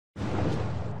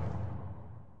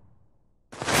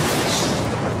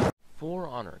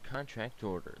Honor Contract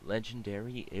Order,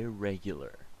 Legendary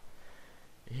Irregular.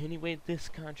 Anyway, this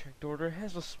contract order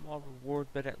has a small reward,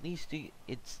 but at least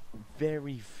it's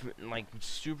very, like,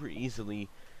 super easily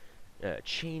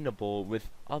chainable with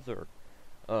other,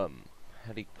 how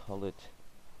do you call it,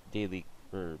 daily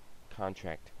or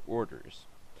contract orders.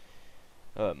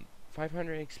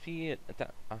 500 XP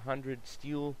at 100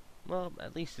 steel, well,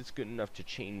 at least it's good enough to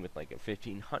chain with like a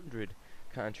 1500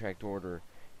 contract order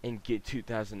and get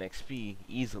 2000 XP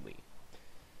easily.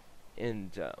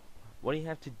 And what do you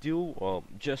have to do? Well,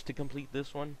 just to complete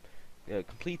this one,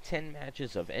 complete 10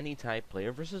 matches of any type,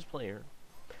 player versus player,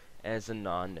 as a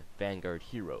non-Vanguard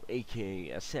hero, aka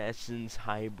assassins,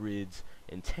 hybrids,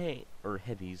 and tank or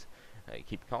heavies. I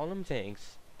keep calling them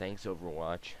tanks. Thanks,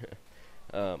 Overwatch.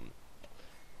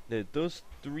 Those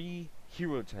 3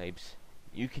 hero types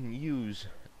you can use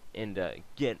and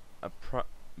get a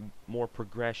more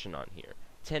progression on here.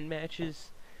 10 matches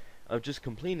of just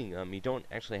completing them. You don't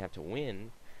actually have to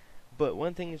win. But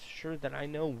one thing is sure that I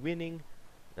know, winning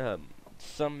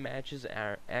some matches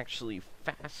are actually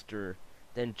faster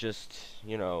than just,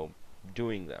 you know,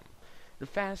 doing them. The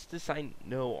fastest I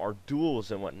know are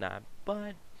duels and whatnot,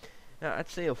 but I'd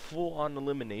say a full-on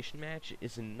elimination match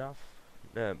is enough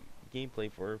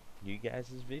gameplay for you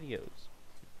guys' videos.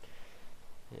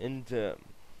 And,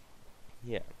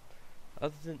 yeah.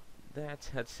 Other than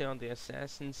that, I'd say on the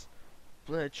assassins,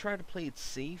 try to play it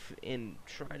safe and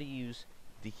try to use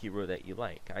the hero that you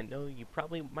like. I know you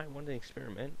probably might want to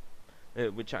experiment,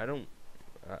 which I don't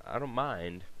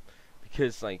mind,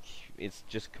 because like it's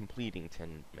just completing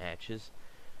 10 matches.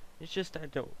 It's just I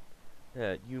don't.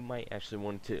 You might actually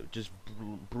want to just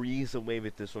breeze away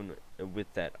with this one,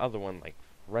 with that other one like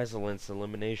resilience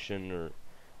elimination or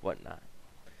whatnot.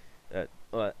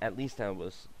 At least that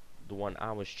was the one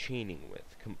I was chaining with.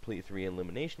 Complete 3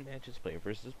 elimination matches, player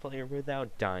versus player,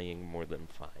 without dying more than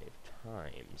 5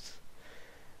 times.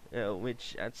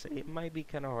 Which I'd say it might be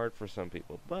kind of hard for some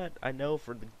people, but I know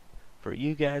for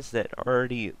you guys that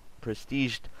already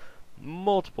prestiged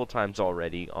multiple times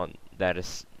already on that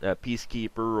is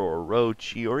Peacekeeper or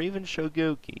Orochi or even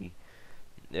Shogoki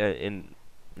in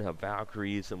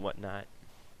Valkyries and whatnot,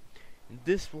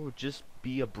 this will just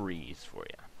be a breeze for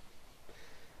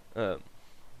you.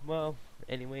 Well,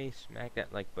 anyway, smack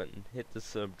that like button, hit the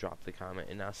sub, drop the comment,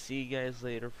 and I'll see you guys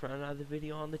later for another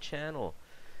video on the channel.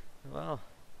 Well,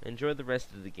 enjoy the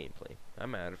rest of the gameplay.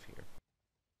 I'm out of here.